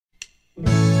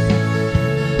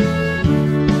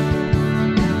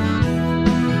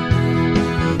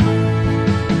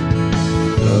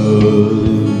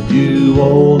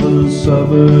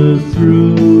summer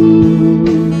through.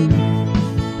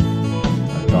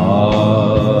 I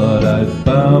thought I'd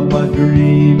found my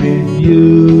dream in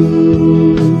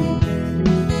you.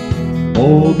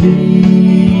 Oh, me,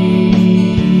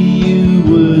 you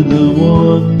were the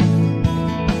one.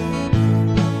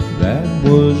 That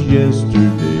was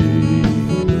yesterday.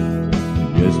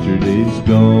 Yesterday's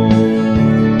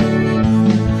gone.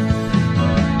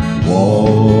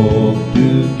 Walk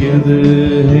together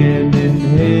hand in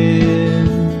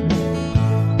hand,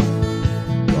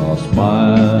 across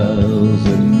miles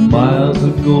and miles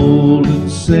of golden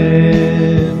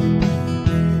sand.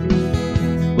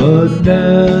 But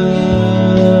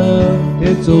now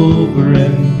it's over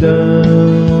and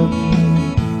done.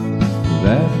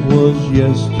 That was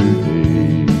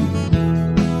yesterday.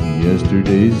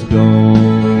 Yesterday's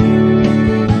gone.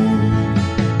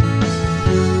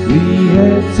 We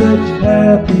had such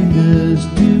happiness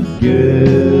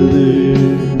together.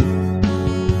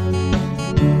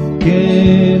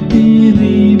 Can't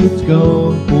believe it's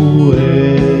gone forever.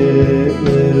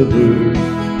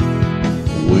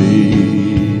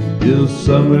 Wait till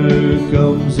summer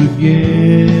comes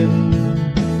again.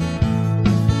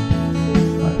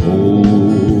 I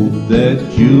hope that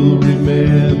you'll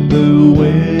remember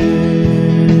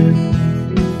when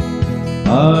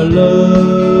our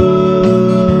love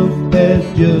had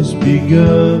just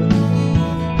begun.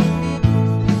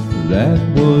 That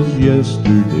was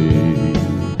yesterday.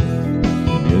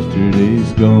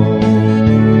 Yesterday's gone.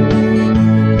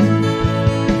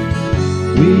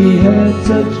 We had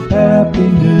such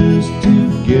happiness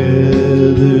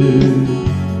together.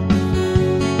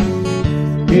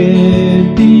 Can't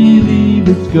believe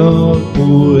it's gone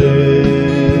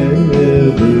forever.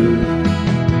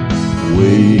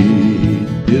 Wait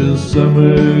till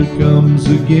summer comes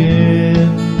again.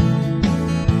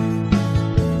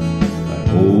 I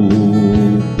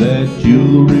hope that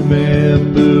you'll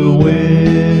remember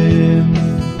when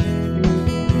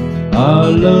our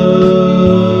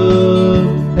love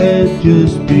had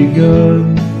just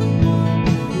begun.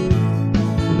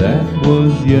 That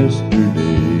was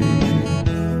yesterday.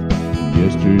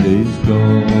 Yesterday's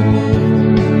gone.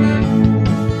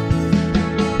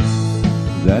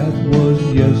 That was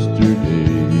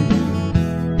yesterday.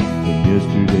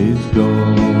 Yesterday's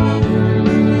gone.